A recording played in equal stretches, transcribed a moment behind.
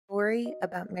story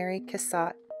about Mary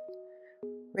Cassatt,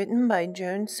 written by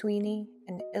Joan Sweeney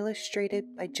and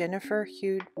illustrated by Jennifer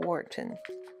Heyd Wharton.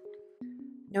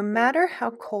 No matter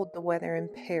how cold the weather in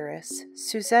Paris,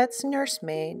 Suzette's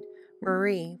nursemaid,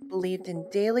 Marie, believed in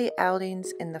daily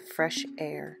outings in the fresh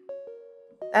air.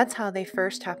 That's how they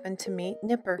first happened to meet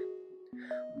Nipper.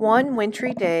 One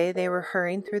wintry day, they were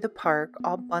hurrying through the park,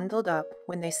 all bundled up,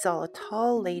 when they saw a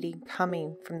tall lady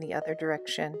coming from the other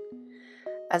direction.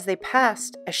 As they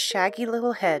passed, a shaggy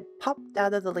little head popped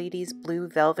out of the lady's blue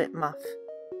velvet muff.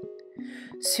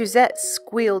 Suzette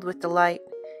squealed with delight.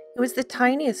 It was the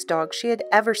tiniest dog she had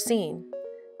ever seen.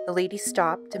 The lady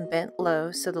stopped and bent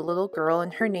low so the little girl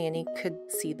and her nanny could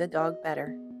see the dog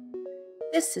better.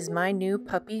 "This is my new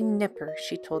puppy Nipper,"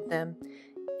 she told them.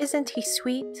 "Isn't he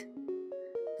sweet?"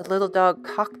 The little dog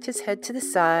cocked his head to the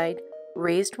side,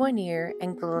 raised one ear,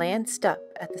 and glanced up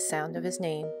at the sound of his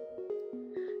name.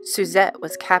 Suzette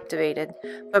was captivated,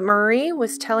 but Marie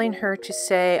was telling her to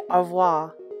say au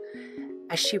revoir.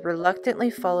 As she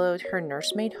reluctantly followed her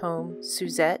nursemaid home,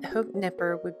 Suzette hoped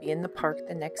Nipper would be in the park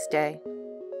the next day.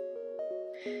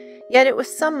 Yet it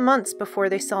was some months before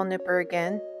they saw Nipper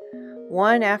again.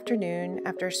 One afternoon,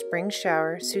 after a spring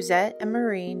shower, Suzette and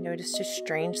Marie noticed a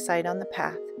strange sight on the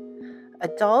path. A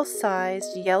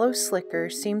doll-sized yellow slicker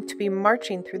seemed to be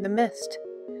marching through the mist.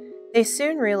 They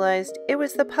soon realized it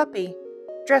was the puppy,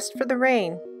 dressed for the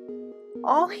rain.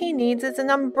 "All he needs is an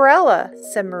umbrella,"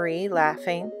 said Marie,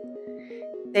 laughing.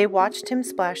 They watched him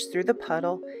splash through the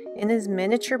puddle in his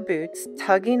miniature boots,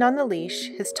 tugging on the leash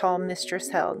his tall mistress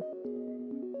held.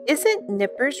 "Isn't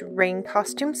Nipper's rain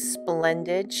costume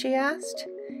splendid?" she asked.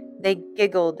 They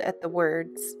giggled at the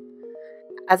words.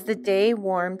 As the day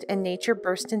warmed and nature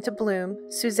burst into bloom,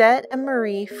 Suzette and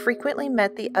Marie frequently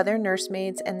met the other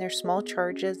nursemaids and their small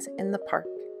charges in the park.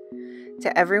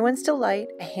 To everyone's delight,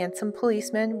 a handsome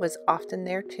policeman was often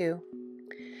there too.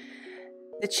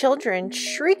 The children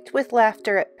shrieked with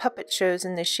laughter at puppet shows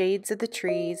in the shades of the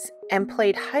trees and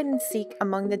played hide-and-seek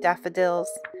among the daffodils.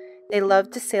 They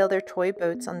loved to sail their toy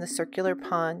boats on the circular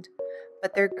pond,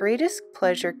 but their greatest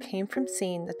pleasure came from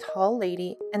seeing the tall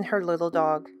lady and her little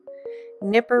dog.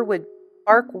 Nipper would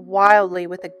bark wildly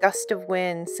with a gust of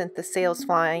wind sent the sails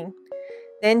flying.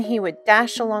 Then he would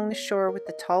dash along the shore with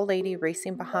the tall lady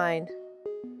racing behind.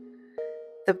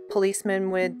 The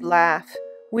policeman would laugh.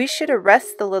 "We should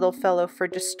arrest the little fellow for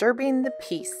disturbing the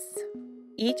peace."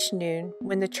 Each noon,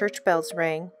 when the church bells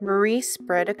rang, Marie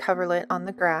spread a coverlet on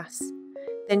the grass.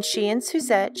 Then she and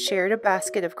Suzette shared a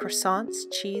basket of croissants,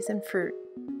 cheese, and fruit.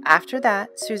 After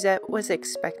that, Suzette was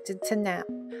expected to nap.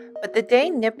 But the day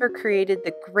Nipper created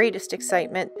the greatest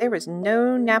excitement, there was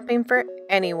no napping for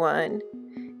anyone.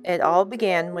 It all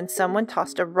began when someone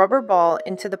tossed a rubber ball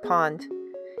into the pond.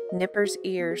 Nipper's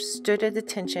ears stood at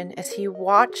attention as he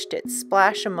watched it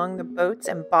splash among the boats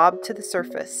and bob to the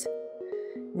surface.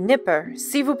 "Nipper,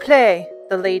 s'il vous plaît,"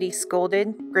 the lady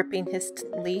scolded, gripping his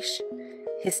leash.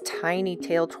 His tiny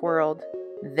tail twirled.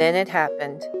 Then it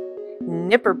happened.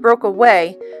 Nipper broke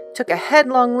away, took a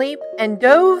headlong leap, and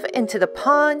dove into the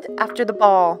pond after the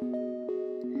ball.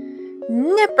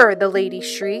 "Nipper!" the lady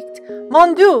shrieked.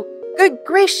 "Mon Dieu! Good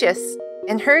gracious!"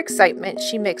 In her excitement,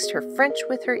 she mixed her French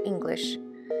with her English.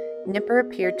 Nipper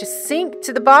appeared to sink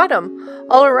to the bottom.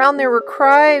 All around there were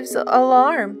cries of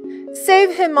alarm.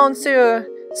 "Save him, monsieur!"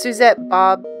 Suzette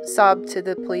sobbed to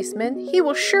the policeman. "He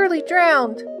will surely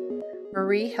drown!"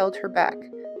 Marie held her back.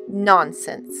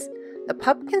 "Nonsense! The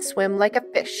pup can swim like a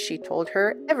fish," she told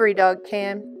her. "Every dog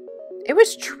can." It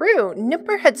was true.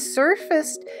 Nipper had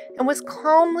surfaced and was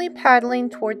calmly paddling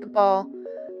toward the ball,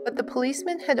 but the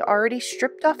policeman had already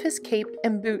stripped off his cape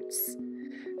and boots.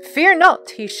 "Fear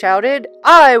not," he shouted.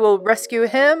 "I will rescue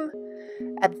him."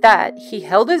 At that, he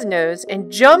held his nose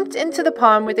and jumped into the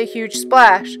pond with a huge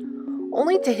splash,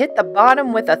 only to hit the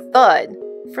bottom with a thud,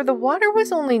 for the water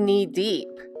was only knee-deep.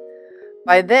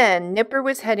 By then, Nipper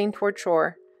was heading toward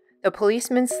shore. The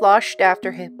policeman sloshed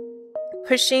after him,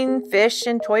 pushing fish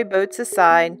and toy boats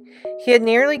aside. He had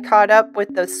nearly caught up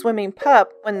with the swimming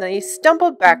pup when he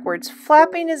stumbled backwards,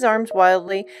 flapping his arms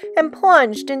wildly, and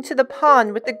plunged into the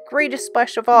pond with the greatest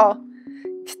splash of all.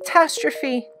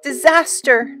 Catastrophe!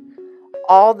 Disaster!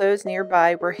 All those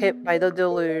nearby were hit by the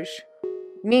deluge.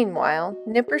 Meanwhile,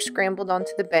 Nipper scrambled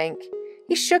onto the bank.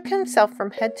 He shook himself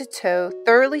from head to toe,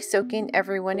 thoroughly soaking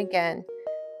everyone again.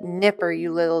 "Nipper,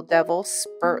 you little devil,"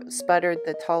 sputtered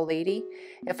the tall lady.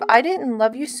 "If I didn't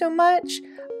love you so much,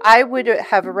 I would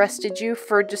have arrested you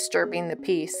for disturbing the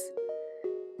peace."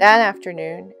 That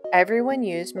afternoon, everyone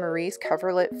used Marie's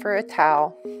coverlet for a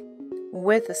towel.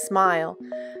 With a smile,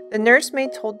 the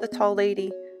nursemaid told the tall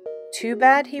lady, "Too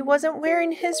bad he wasn't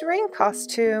wearing his rain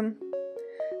costume."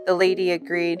 the lady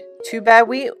agreed. Too bad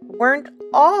we weren't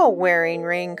all wearing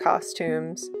rain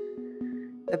costumes.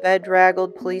 The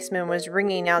bedraggled policeman was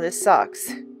wringing out his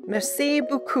socks. Merci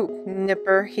beaucoup,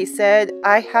 Nipper, he said.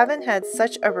 I haven't had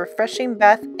such a refreshing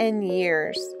bath in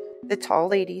years. The tall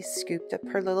lady scooped up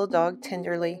her little dog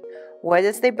tenderly. Wet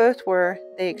as they both were,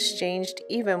 they exchanged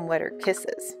even wetter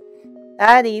kisses.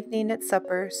 That evening at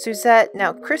supper, Suzette,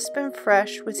 now crisp and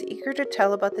fresh, was eager to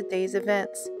tell about the day's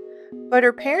events. But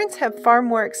her parents had far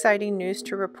more exciting news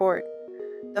to report.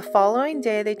 The following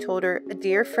day, they told her a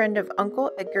dear friend of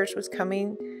Uncle Edgar's was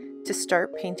coming to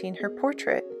start painting her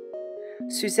portrait.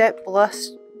 Suzette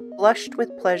blushed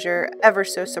with pleasure, ever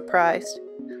so surprised.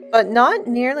 But not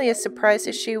nearly as surprised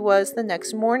as she was the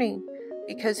next morning,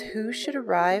 because who should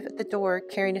arrive at the door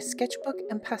carrying a sketchbook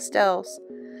and pastels?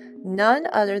 None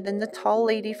other than the tall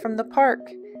lady from the park,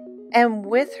 and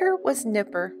with her was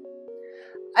Nipper.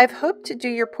 I've hoped to do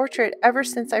your portrait ever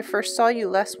since I first saw you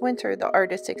last winter, the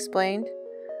artist explained.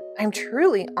 I'm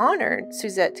truly honored,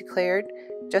 Suzette declared,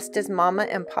 just as Mama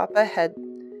and Papa had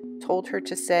told her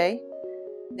to say.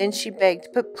 Then she begged,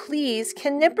 but please,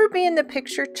 can Nipper be in the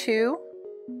picture too?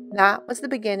 That was the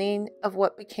beginning of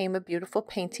what became a beautiful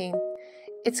painting.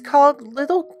 It's called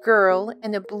Little Girl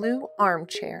in a Blue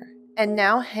Armchair, and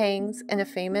now hangs in a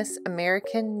famous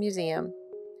American museum.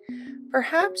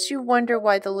 Perhaps you wonder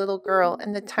why the little girl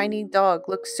and the tiny dog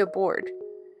look so bored.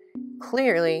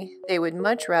 Clearly, they would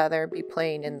much rather be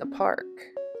playing in the park.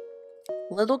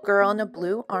 Little Girl in a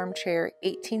Blue Armchair,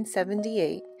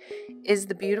 1878, is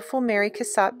the beautiful Mary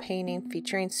Cassatt painting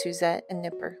featuring Suzette and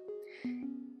Nipper.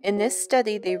 In this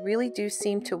study, they really do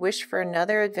seem to wish for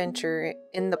another adventure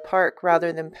in the park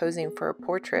rather than posing for a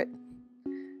portrait.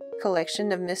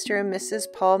 Collection of Mr. and Mrs.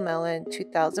 Paul Mellon,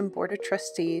 2000 Board of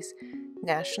Trustees,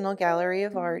 National Gallery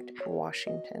of Art,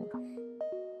 Washington.